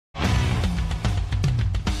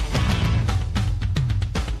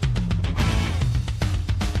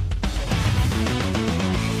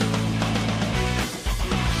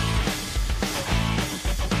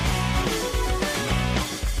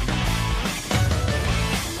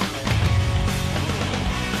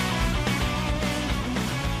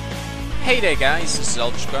Hey there guys, this is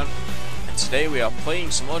Ultragron, and today we are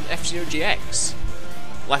playing some more F-Zero GX.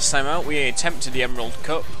 Last time out we attempted the Emerald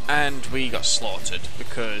Cup and we got slaughtered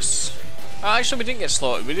because... actually we didn't get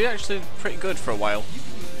slaughtered, we did actually pretty good for a while.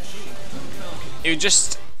 It was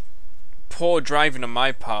just poor driving on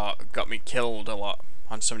my part got me killed a lot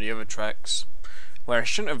on some of the other tracks, where I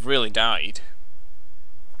shouldn't have really died.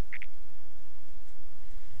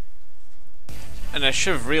 And I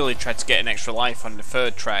should have really tried to get an extra life on the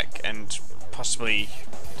third track and possibly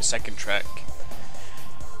the second track.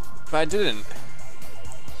 But I didn't.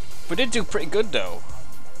 We did do pretty good though,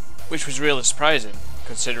 which was really surprising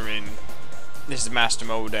considering this is Master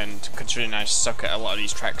Mode and considering I suck at a lot of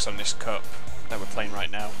these tracks on this cup that we're playing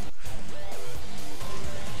right now.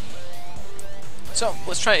 So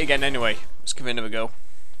let's try it again anyway. Let's give it another go.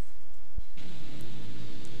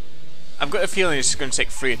 I've got a feeling it's going to take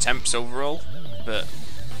 3 attempts overall, but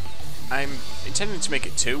I'm intending to make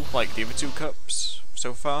it 2, like the other 2 cups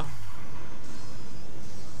so far.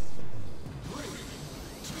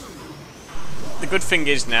 The good thing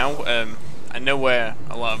is now, I know where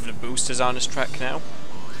a lot of the boosters are on this track now,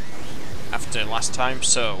 after last time,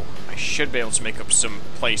 so I should be able to make up some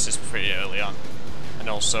places pretty early on, and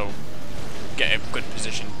also get a good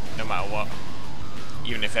position no matter what,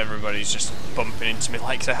 even if everybody's just bumping into me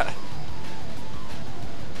like that.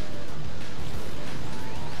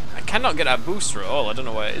 I cannot get that booster at all. I don't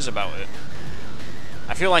know what it is about it.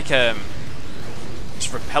 I feel like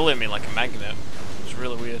it's repelling me like a magnet. It's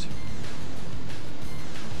really weird.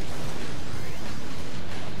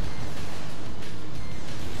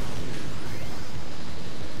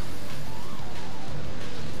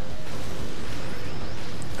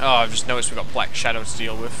 Oh, I've just noticed we've got Black Shadow to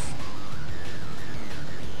deal with.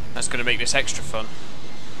 That's going to make this extra fun.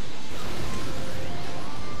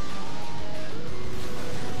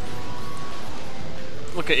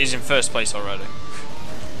 Look at, he's in first place already.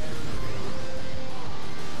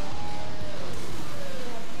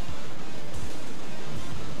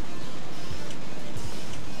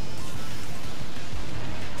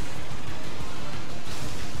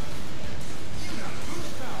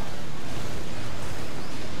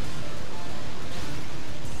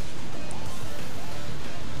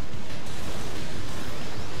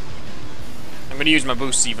 I'm going to use my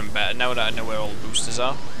boosts even better now that I know where all the boosters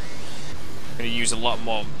are. I'm going to use a lot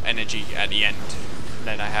more energy at the end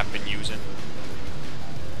than I have been using.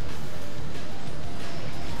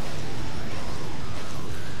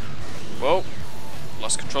 Whoa,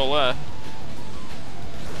 lost control there.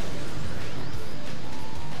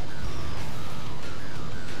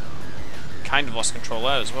 Kind of lost control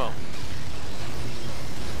there as well.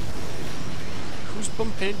 Who's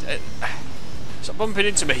bumping? Stop bumping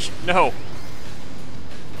into me. No.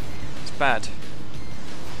 It's bad.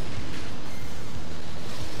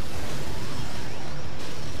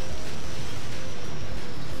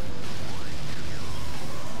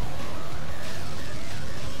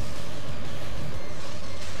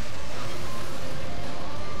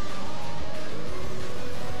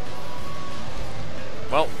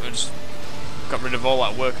 Well, we just got rid of all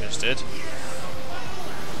that work I just did.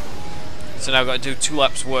 So now I've got to do 2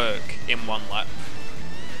 laps work in 1 lap.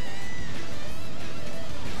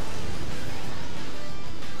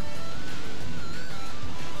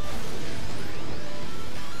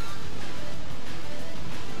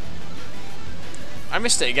 I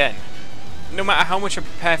missed it again. No matter how much I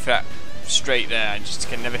prepare for that straight there, I just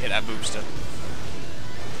can never hit that booster.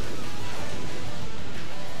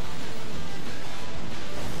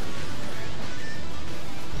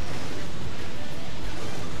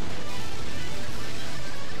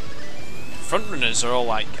 Front runners are all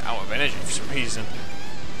like out of energy for some reason.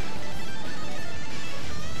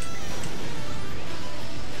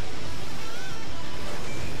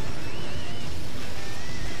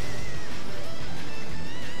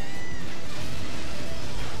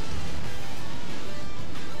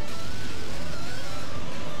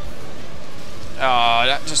 Oh,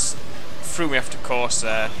 that just threw me off the course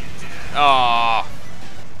there. Oh.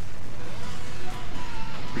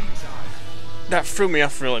 That threw me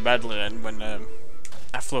off really badly then when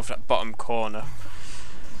I flew off that bottom corner.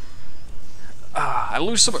 I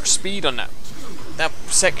lose so much speed on that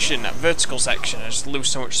section, that vertical section. I just lose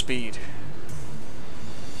so much speed.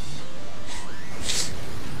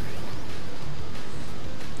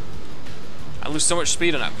 I lose so much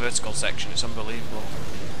speed on that vertical section, it's unbelievable.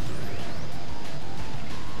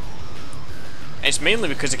 And it's mainly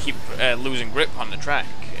because I keep losing grip on the track,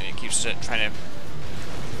 and it keeps trying to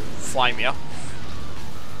fly me up.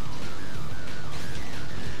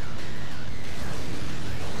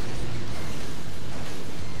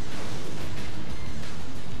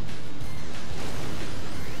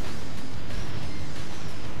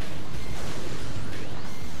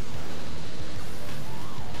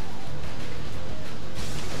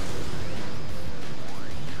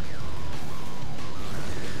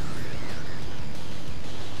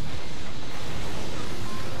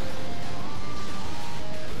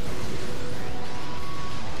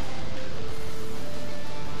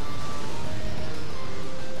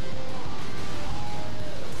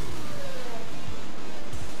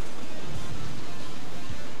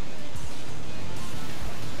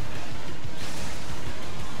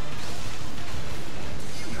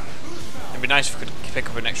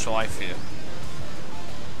 for life here.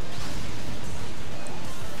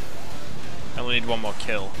 I only need one more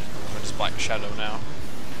kill with this Black Shadow now.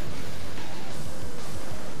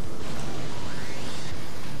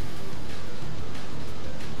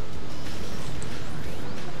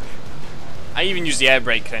 I even use the air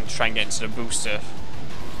brake then to try and get into the booster.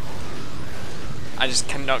 I just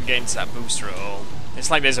cannot get into that booster at all.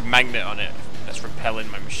 It's like there's a magnet on it that's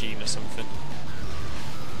repelling my machine or something.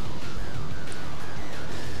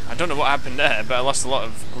 I don't know what happened there, but I lost a lot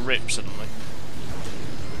of grip suddenly.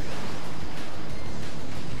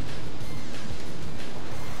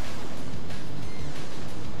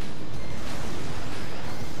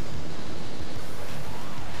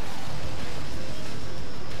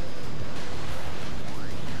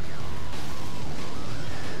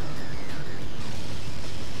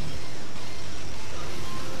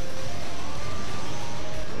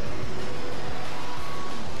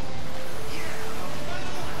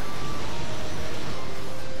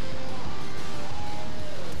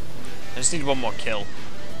 I just need one more kill.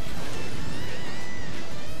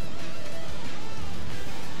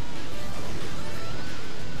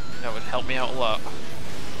 That would help me out a lot.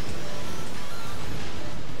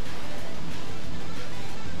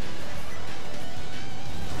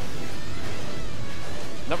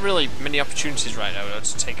 Not really many opportunities right now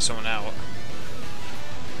to take someone out.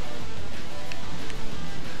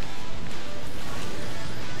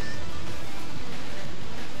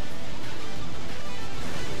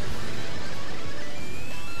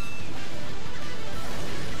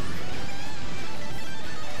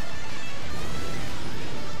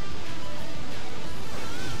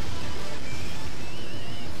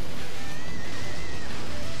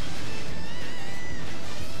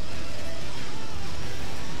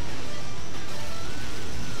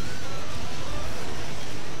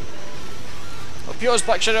 Yours,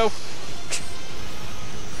 Black Shadow.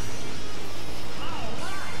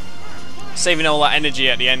 Saving all that energy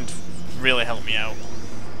at the end really helped me out.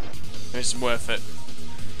 It's worth it.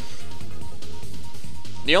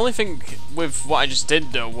 The only thing with what I just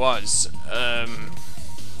did though was, I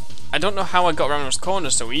don't know how I got around those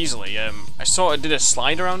corners so easily. I sort of did a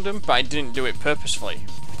slide around them, but I didn't do it purposefully.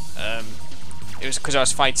 It was because I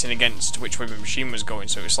was fighting against which way the machine was going,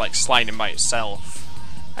 so it was like sliding by itself.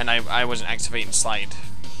 And I wasn't activating slide,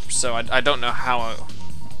 so I don't know how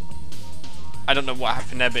I don't know what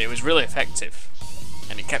happened there, but it was really effective,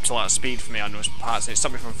 and it kept a lot of speed for me on those parts. It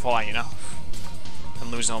stopped me from flying off and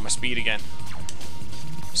losing all my speed again.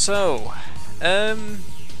 So,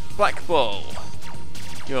 Black Ball,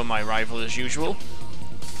 you're my rival as usual.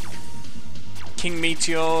 King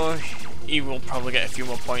Meteor, he will probably get a few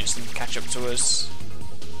more points and catch up to us.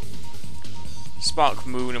 Spark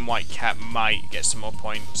Moon and White Cat might get some more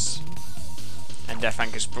points. And Death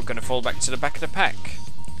Anchor's going to fall back to the back of the pack.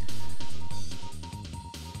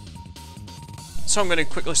 So I'm going to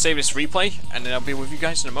quickly save this replay, and then I'll be with you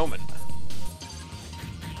guys in a moment.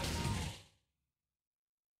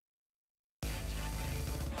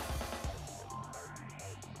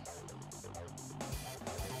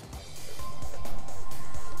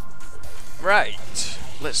 Right,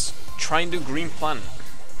 let's try and do Green Plant.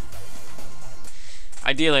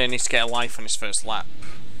 Ideally I need to get a life on his first lap,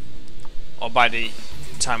 or by the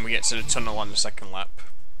time we get to the tunnel on the second lap.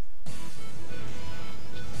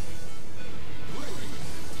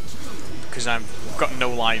 Because I've got no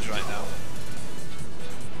lives right now.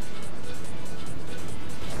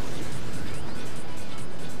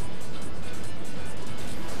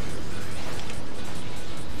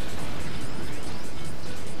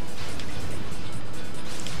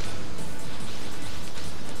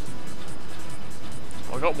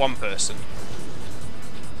 Well, I got one person.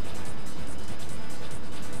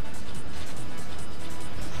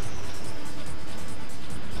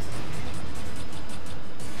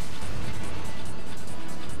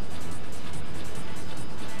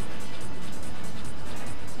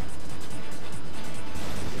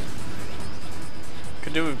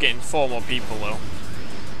 Could do with getting 4 more people though.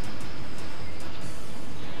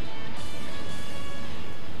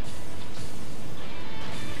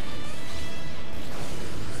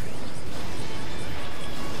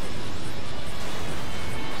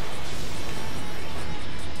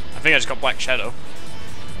 I think I just got Black Shadow.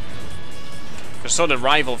 I saw the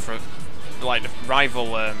rival for, like, the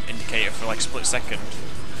rival indicator for like a split second.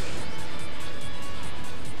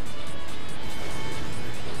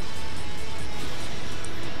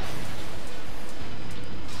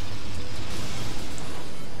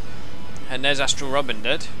 And there's Astral Robin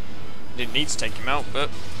dead. Didn't need to take him out,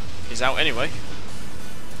 but he's out anyway.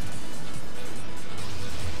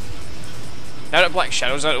 Now that Black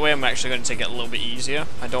Shadow's out of the way, I'm actually going to take it a little bit easier.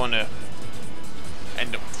 I don't want to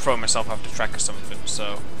end up throwing myself off the track or something,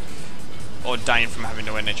 so... or dying from having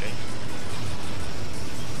no energy.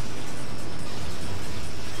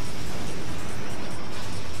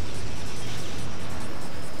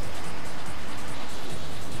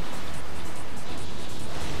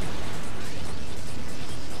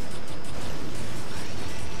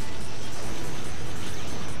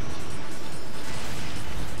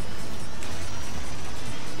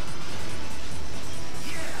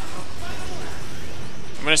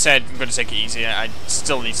 I'm going to say I'm going to take it easier. I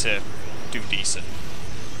still need to do decent.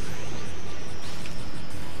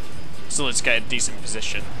 Still need to get a decent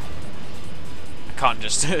position. I can't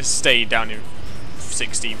just stay down in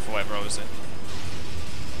 16th or whatever I was in.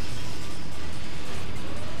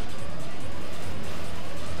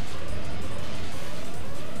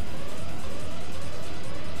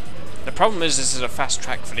 The problem is this is a fast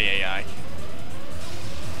track for the AI.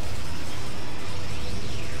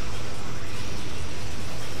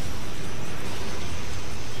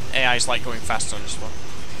 AI's like going fast on this one.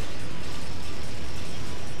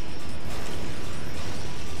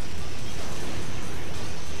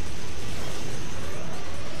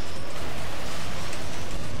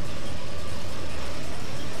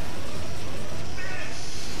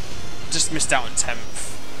 Just missed out on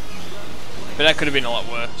 10th. But that could have been a lot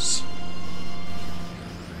worse.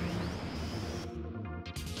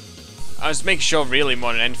 I was making sure really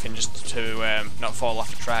more than anything just to not fall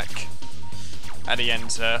off the track at the end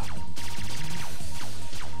there.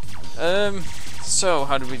 So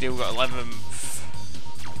how did we do? We got 11th.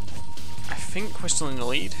 I think we're still in the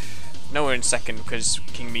lead. No, we're in second because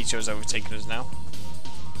King Meteor's overtaken us now.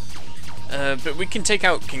 But we can take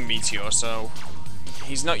out King Meteor, so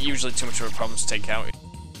he's not usually too much of a problem to take out.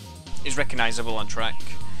 He's recognisable on track.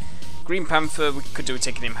 Green Panther, we could do with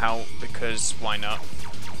taking him out because why not?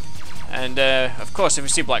 And of course, if we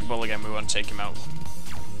see Black Bull again, we want to take him out.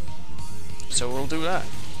 So we'll do that.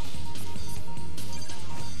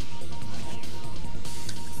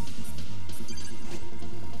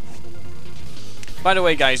 By the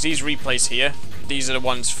way guys, these replays here, these are the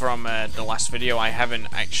ones from the last video. I haven't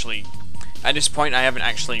actually, at this point I haven't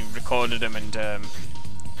actually recorded them and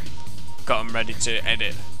got them ready to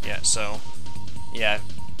edit yet, so yeah,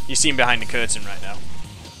 you're seeing behind the curtain right now.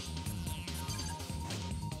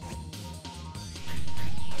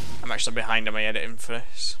 I'm actually behind on my editing for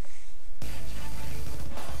this.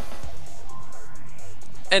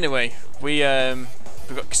 Anyway, we've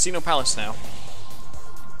got Casino Palace now.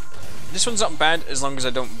 This one's not bad as long as I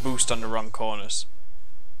don't boost on the wrong corners.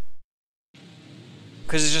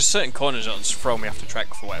 Because there's just certain corners that'll just throw me off the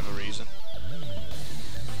track for whatever reason.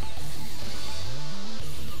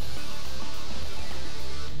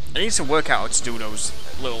 I need to work out how to do those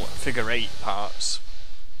little figure 8 parts.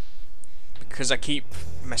 Because I keep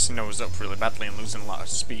messing those up really badly and losing a lot of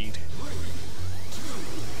speed.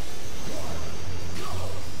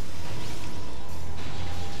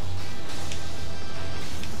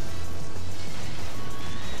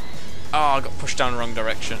 Oh, I got pushed down the wrong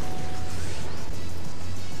direction.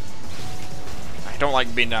 I don't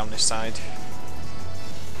like being down this side.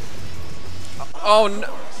 Oh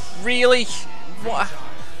no! Really? What?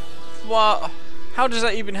 What? How does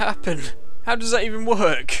that even happen? How does that even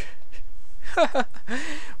work?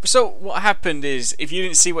 So what happened is, if you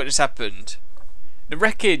didn't see what just happened, the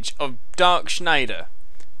wreckage of Dark Schneider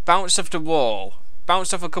bounced off the wall,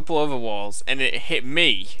 bounced off a couple other walls, and it hit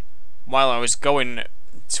me while I was going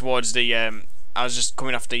towards the I was just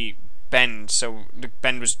coming off the bend, so the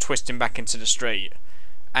bend was twisting back into the straight,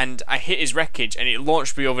 and I hit his wreckage and it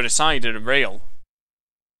launched me over the side of the rail.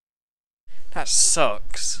 That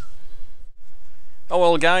sucks. Oh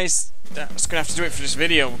well guys, that's gonna have to do it for this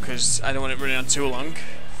video because I don't want it running on too long.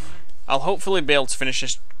 I'll hopefully be able to finish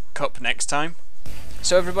this cup next time.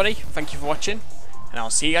 So everybody, thank you for watching, and I'll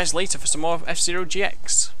see you guys later for some more F-Zero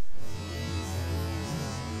GX.